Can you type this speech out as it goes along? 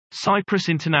Cyprus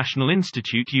International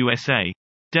Institute USA.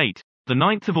 Date: the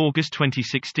 9th of August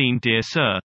 2016. Dear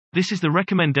Sir, this is the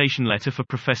recommendation letter for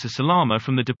Professor Sallama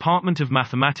from the Department of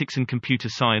Mathematics and Computer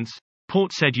Science,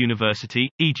 Port Said University,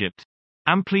 Egypt.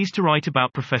 I'm pleased to write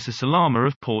about Professor Sallama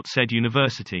of Port Said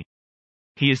University.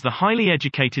 He is the highly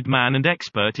educated man and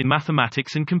expert in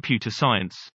mathematics and computer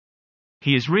science.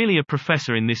 He is really a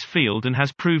professor in this field and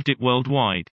has proved it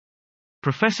worldwide.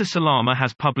 Professor Sallama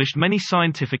has published many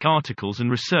scientific articles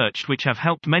and research which have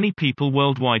helped many people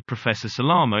worldwide. Professor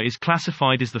Sallama is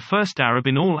classified as the first Arab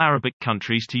in all Arabic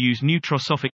countries to use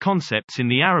nutrosophic concepts in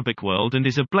the Arabic world and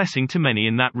is a blessing to many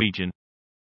in that region.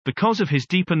 Because of his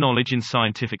deeper knowledge in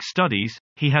scientific studies,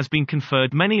 he has been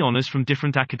conferred many honors from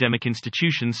different academic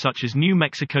institutions such as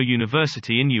Newmexico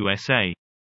University in USA.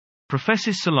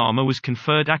 Professor Sallama was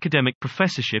conferred academic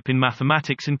professorship in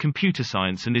mathematics and computer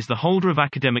science and is the holder of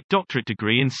academic doctorate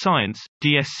degree in science,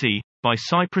 DSc, by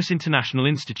Cyprus International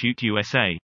Institute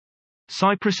USA.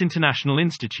 Cyprus International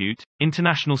Institute,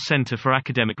 International Center for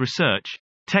Academic Research,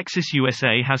 Texas,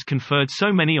 USA has conferred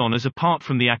so many honors apart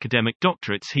from the academic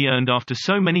doctorates he earned after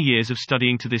so many years of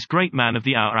studying to this great man of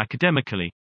the hour academically.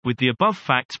 With the above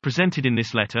facts presented in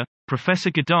this letter,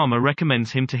 Professor Gadama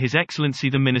recommends him to His Excellency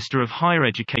the Minister of Higher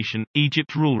Education,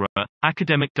 Egypt Ruler,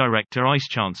 Academic Director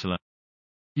Vice-Chancellor.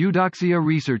 Eudoxia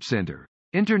Research Center.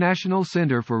 International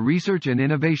Center for Research and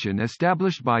Innovation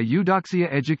established by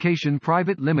Eudoxia Education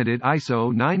Private Limited,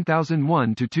 ISO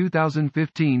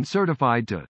 9001-2015 certified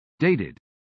to. Dated.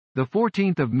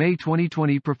 14 May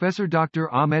 2020. Professor Dr.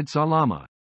 Ahmed Sallama.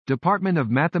 Department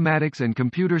of Mathematics and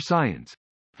Computer Science.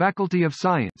 Faculty of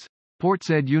Science, Port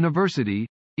Said University,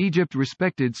 Egypt.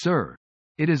 Respected Sir,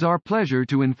 it is our pleasure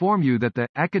to inform you that the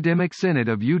Academic Senate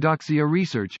of Eudoxia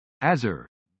Research, ASR,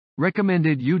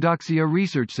 recommended Eudoxia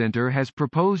Research Center has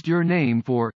proposed your name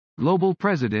for Global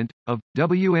President of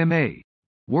WMA,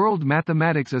 World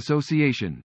Mathematics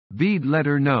Association, Vede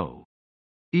Letter No.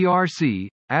 ERC,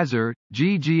 ASR,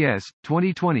 GGS,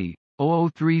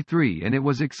 2020-0033, and it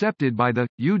was accepted by the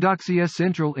Eudoxia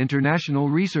Central International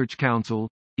Research Council,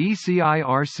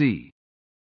 ECIRC.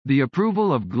 The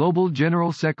approval of Global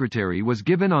General Secretary was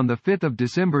given on 5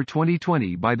 December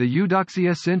 2020 by the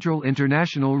Eudoxia Central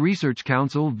International Research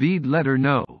Council, Vede Letter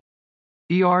No.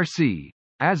 ERC,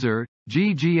 ASR,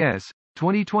 GGS,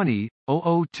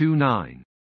 2020-0029.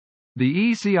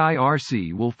 The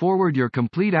ECIRC will forward your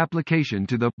complete application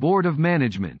to the Board of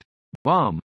Management,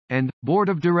 BOM, and Board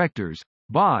of Directors,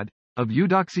 BOD, of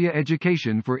Eudoxia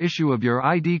Education for issue of your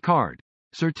ID card,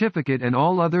 certificate and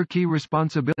all other key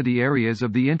responsibility areas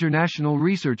of the International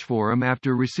Research Forum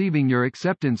after receiving your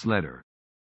acceptance letter.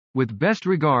 With best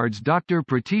regards, Dr.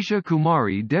 Pratisha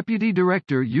Kumari, Deputy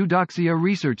Director, Eudoxia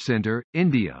Research Center,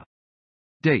 India.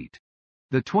 Date: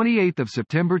 the 28th of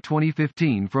September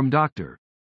 2015. From Dr.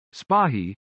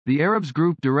 Spahi, the Arabs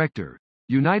Group Director,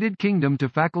 United Kingdom, to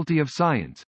Faculty of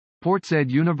Science, Port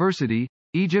Said University,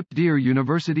 Egypt. Dear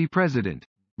University President,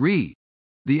 Re.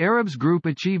 The Arabs Group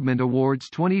Achievement Awards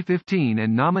 2015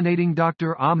 and nominating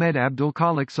Dr. Ahmed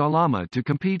Abdulkhalik Sallama to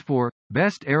compete for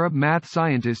Best Arab Math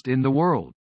Scientist in the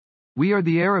World. We are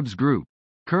the Arabs Group,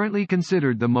 currently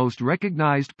considered the most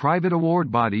recognized private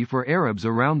award body for Arabs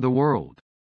around the world.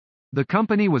 The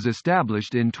company was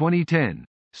established in 2010,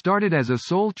 started as a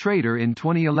sole trader in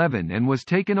 2011 and was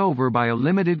taken over by a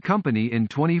limited company in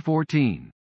 2014.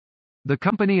 The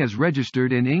company is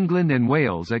registered in England and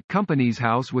Wales at Companies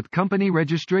House with company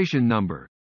registration number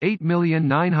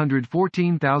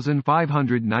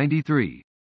 8914593.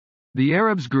 The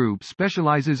Arabs Group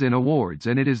specializes in awards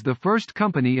and it is the first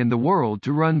company in the world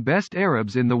to run Best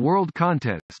Arabs in the World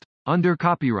contest, under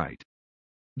copyright.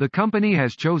 The company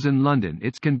has chosen London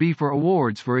its can be for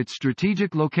awards for its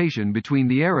strategic location between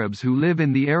the Arabs who live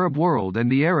in the Arab world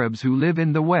and the Arabs who live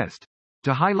in the West,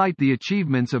 to highlight the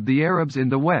achievements of the Arabs in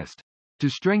the West, to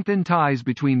strengthen ties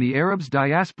between the Arabs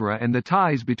diaspora and the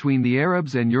ties between the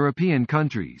Arabs and European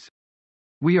countries.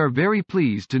 We are very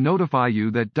pleased to notify you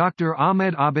that Dr.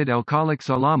 Ahmed Abd El-Khalik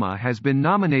Sallama has been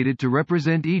nominated to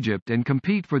represent Egypt and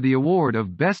compete for the award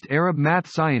of Best Arab Math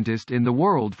Scientist in the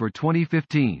World for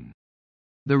 2015.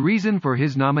 The reason for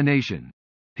his nomination: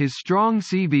 his strong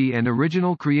CV and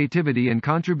original creativity and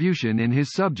contribution in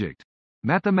his subject,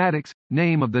 mathematics.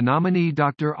 Name of the nominee: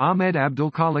 Dr. Ahmed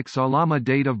Abdulkhalik Sallama.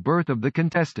 Date of birth of the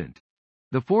contestant: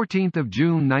 the 14th of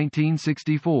June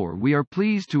 1964. We are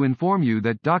pleased to inform you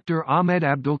that Dr. Ahmed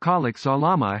Abdulkhalik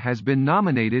Sallama has been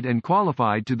nominated and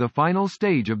qualified to the final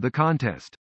stage of the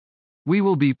contest. We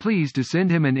will be pleased to send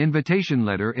him an invitation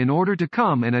letter in order to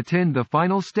come and attend the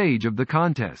final stage of the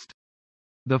contest.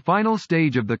 The final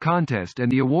stage of the contest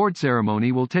and the award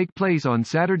ceremony will take place on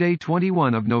Saturday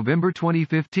 21 of November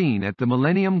 2015 at the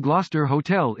Millennium Gloucester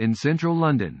Hotel in central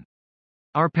London.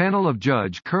 Our panel of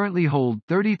judge currently hold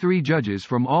 33 judges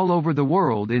from all over the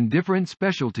world in different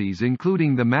specialties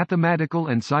including the mathematical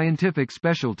and scientific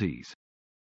specialties.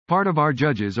 Part of our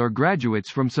judges are graduates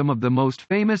from some of the most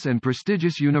famous and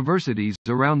prestigious universities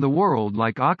around the world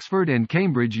like Oxford and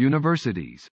Cambridge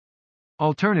universities.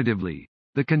 Alternatively,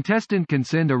 the contestant can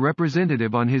send a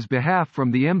representative on his behalf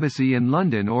from the embassy in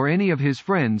London or any of his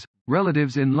friends,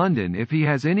 relatives in London if he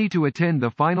has any to attend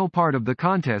the final part of the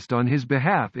contest on his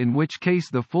behalf, in which case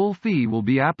the full fee will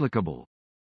be applicable.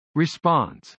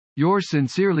 Response. Yours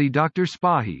sincerely, Dr.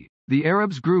 Spahi, the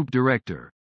Arabs Group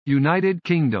Director. United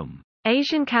Kingdom.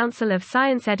 Asian Council of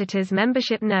Science Editors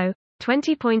Membership No.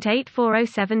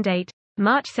 20.84078, date,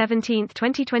 March 17,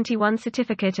 2021.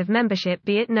 Certificate of Membership.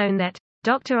 Be it known that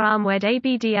Dr. Ahmed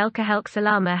Abd El-Kahelk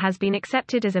Salama has been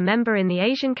accepted as a member in the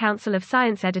Asian Council of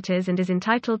Science Editors and is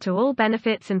entitled to all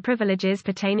benefits and privileges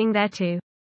pertaining thereto.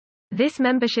 This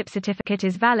membership certificate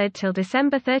is valid till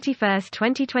December 31,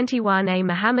 2021. A.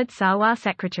 Mohammed Sawar,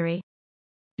 Secretary.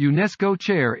 UNESCO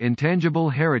Chair, Intangible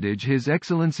Heritage, His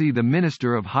Excellency the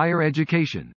Minister of Higher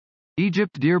Education.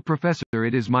 Egypt. Dear Professor,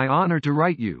 it is my honor to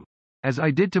write you, as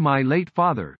I did to my late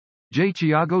father, J.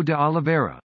 Tiago de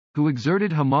Oliveira, who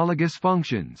exerted homologous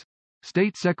functions.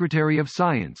 State Secretary of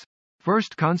Science.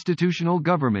 First Constitutional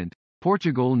Government,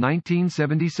 Portugal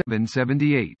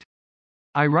 1977-78.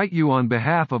 I write you on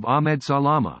behalf of Ahmed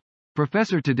Salama,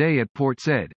 Professor, today at Port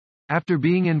Said. After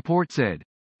being in Port Said,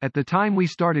 at the time we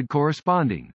started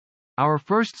corresponding, our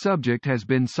first subject has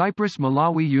been Cyprus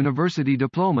Malawi University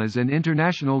diplomas and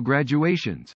international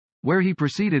graduations, where he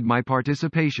preceded my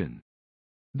participation.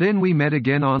 Then we met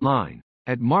again online,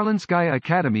 at Marlinskaya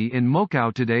Academy in Moscow.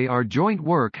 Today our joint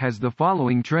work has the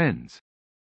following trends.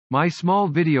 My small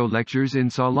video lectures in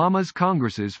Salama's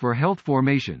Congresses for Health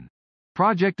Formation.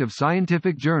 Project of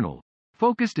Scientific Journal.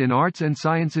 Focused in Arts and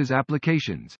Sciences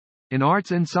applications. In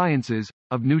Arts and Sciences,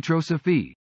 of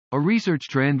Nutrosophy. A research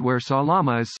trend where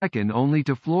Salama is second only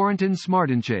to Florentin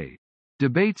Smartinche.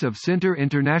 Debates of Centre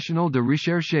International de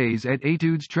Recherches et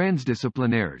Études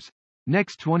Transdisciplinaires.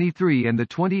 Next 23 and the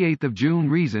 28th of June.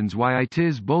 Reasons why it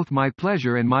is both my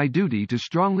pleasure and my duty to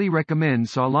strongly recommend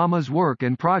Salama's work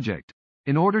and project.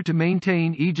 In order to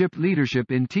maintain Egypt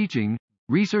leadership in teaching,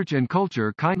 research and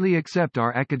culture, kindly accept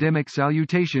our academic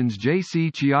salutations. J.C.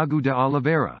 Tiago de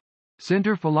Oliveira.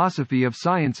 Center Philosophy of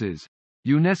Sciences.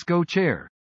 UNESCO Chair.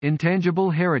 Intangible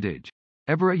Heritage.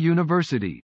 Évora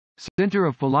University. Center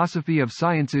of Philosophy of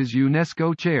Sciences.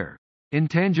 UNESCO Chair.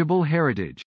 Intangible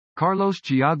Heritage. Carlos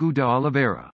Tiago de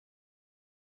Oliveira.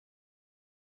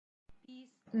 Peace,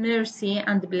 mercy,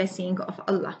 and blessing of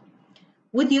Allah.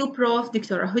 With you, Prof.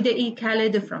 Dr. Huda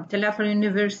Khaled from Tel Aviv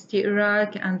University,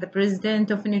 Iraq, and the President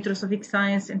of Nutrosophic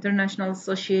Science International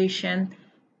Association,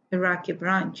 Iraqi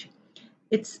branch.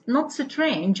 It's not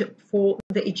strange for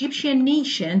the Egyptian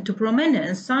nation to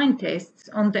prominent scientists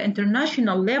on the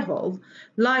international level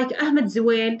like Ahmed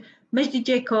Zewail, Majdi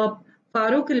Jacob,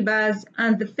 Farouk Elbaz,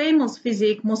 and the famous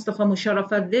physic Mustafa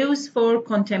Musharrafa, those four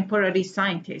contemporary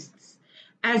scientists.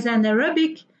 As an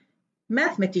Arabic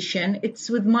mathematician, it's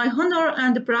with my honor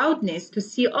and proudness to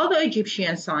see other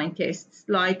Egyptian scientists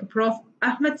like Prof.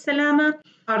 Ahmed Salama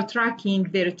are tracking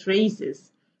their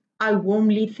traces. I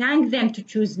warmly thank them to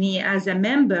choose me as a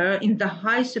member in the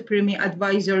High Supreme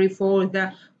Advisory for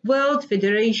the World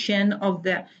Federation of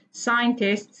the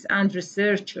Scientists and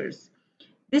Researchers.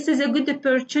 This is a good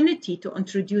opportunity to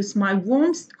introduce my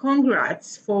warmest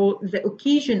congrats for the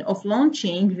occasion of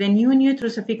launching the new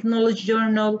Nutrosophic Knowledge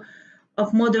Journal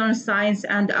of Modern Science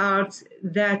and Arts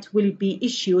that will be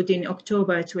issued in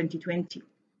October 2020.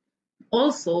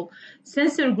 Also,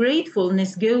 sincere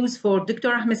gratefulness goes for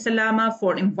Dr. Ahmed Salama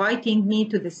for inviting me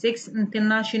to the 6th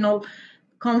International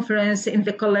Conference in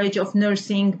the College of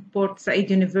Nursing, Bورسعيد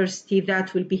University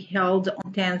that will be held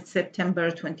on 10th September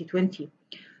 2020.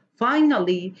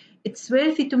 Finally, it's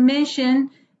worthy to mention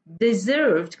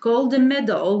deserved golden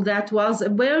medal that was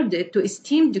awarded to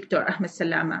esteemed Dr. Ahmed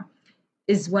Salama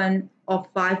is one of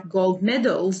 5 gold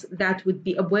medals that would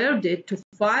be awarded to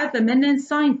 5 eminent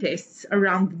scientists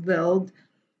around the world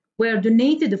were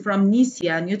donated from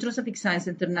NISIA, Nutrosophic Science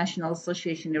International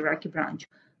Association Iraqi branch,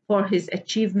 for his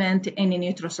achievement in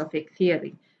nutrosophic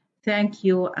theory. Thank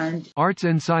you. And Arts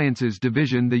and Sciences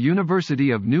Division, the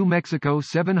University of New Mexico,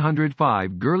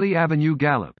 705 Gurley Avenue,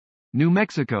 Gallup, New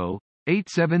Mexico,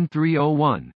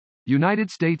 87301. United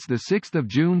States, the 6th of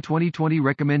June 2020.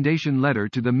 Recommendation letter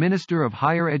to the Minister of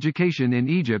Higher Education in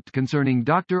Egypt concerning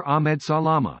Dr. Ahmed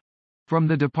Salama, From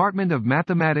the Department of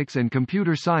Mathematics and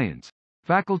Computer Science,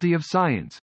 Faculty of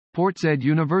Science, Portsed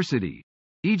University,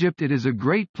 Egypt. It is a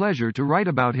great pleasure to write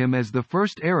about him as the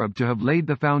first Arab to have laid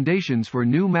the foundations for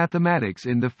new mathematics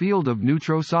in the field of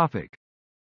nutrosophic.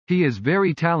 He is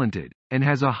very talented, and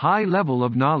has a high level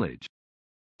of knowledge.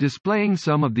 Displaying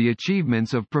some of the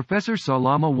achievements of Professor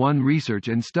Salama. One, research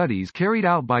and studies carried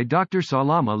out by Dr.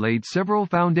 Salama laid several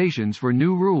foundations for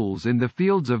new rules in the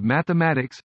fields of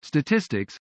mathematics,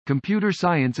 statistics, computer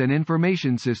science and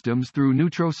information systems through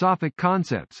nutrosophic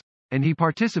concepts, and he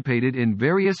participated in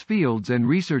various fields and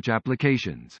research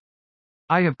applications.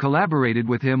 I have collaborated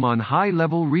with him on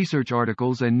high-level research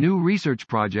articles and new research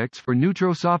projects for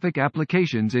nutrosophic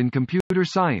applications in computer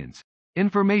science,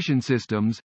 information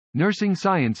systems, nursing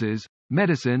sciences,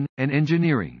 medicine, and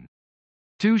engineering.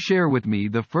 To share with me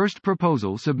the first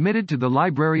proposal submitted to the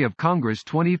Library of Congress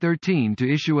 2013 to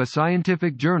issue a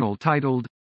scientific journal titled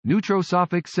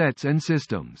Nutrosophic Sets and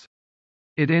Systems.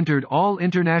 It entered all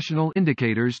international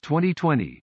indicators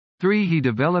 2020. 3. He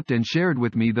developed and shared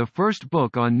with me the first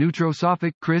book on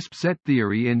nutrosophic crisp set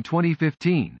theory in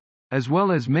 2015, as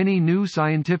well as many new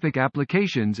scientific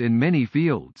applications in many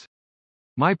fields.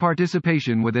 My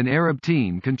participation with an Arab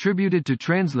team contributed to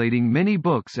translating many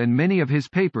books, and many of his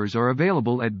papers are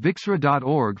available at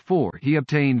vixra.org. 4. He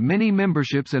obtained many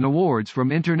memberships and awards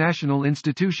from international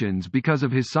institutions because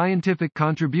of his scientific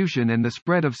contribution and the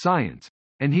spread of science,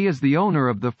 and he is the owner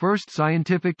of the first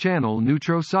scientific channel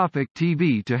Nutrosophic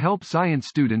TV to help science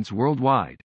students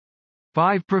worldwide.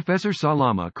 5. Professor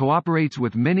Salama cooperates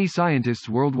with many scientists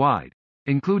worldwide,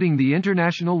 including the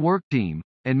International Work Team,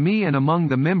 and me, and among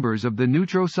the members of the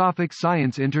Nutrosophic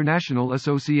Science International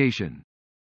Association.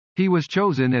 He was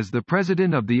chosen as the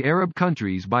president of the Arab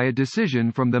countries by a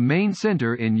decision from the main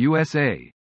center in USA.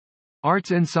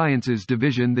 Arts and Sciences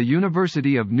Division, the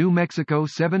University of New Mexico,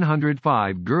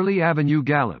 705 Gurley Avenue,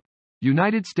 Gallup,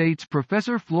 United States.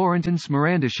 Professor Florentin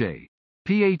Smirandashe,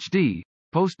 Ph.D.,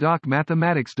 Postdoc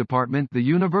Mathematics Department, the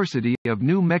University of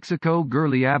New Mexico,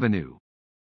 Gurley Avenue,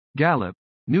 Gallup,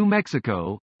 New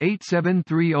Mexico,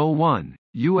 87301,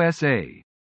 USA.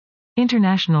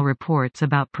 International reports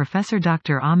about Professor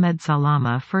Dr. Ahmed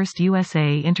Salama. First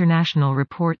USA International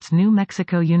Reports, New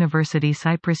Mexico University,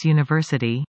 Cyprus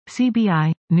University,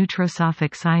 CBI,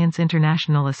 Nutrosophic Science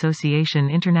International Association,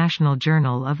 International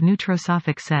Journal of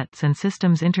Nutrosophic Sets and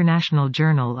Systems, International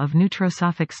Journal of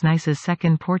Nutrosophic Sciences.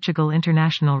 Second Portugal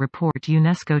International Report,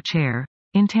 UNESCO Chair,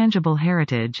 Intangible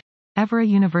Heritage, Evora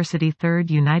University. Third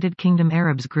United Kingdom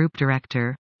Arabs Group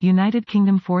Director, United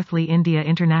Kingdom. Fourthly India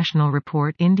International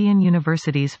Report, Indian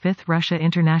Universities. Fifth Russia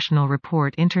International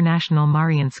Report, International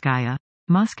Mariinskaya,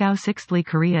 Moscow. Sixthly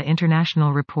Korea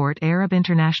International Report, Arab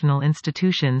International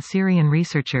Institutions, Syrian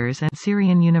Researchers and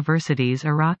Syrian Universities.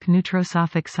 Iraq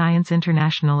Nutrosophic Science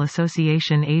International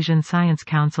Association, Asian Science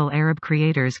Council, Arab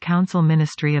Creators Council,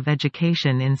 Ministry of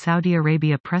Education in Saudi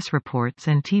Arabia. Press reports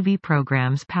and TV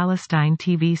programs, Palestine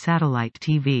TV, Satellite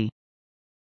TV.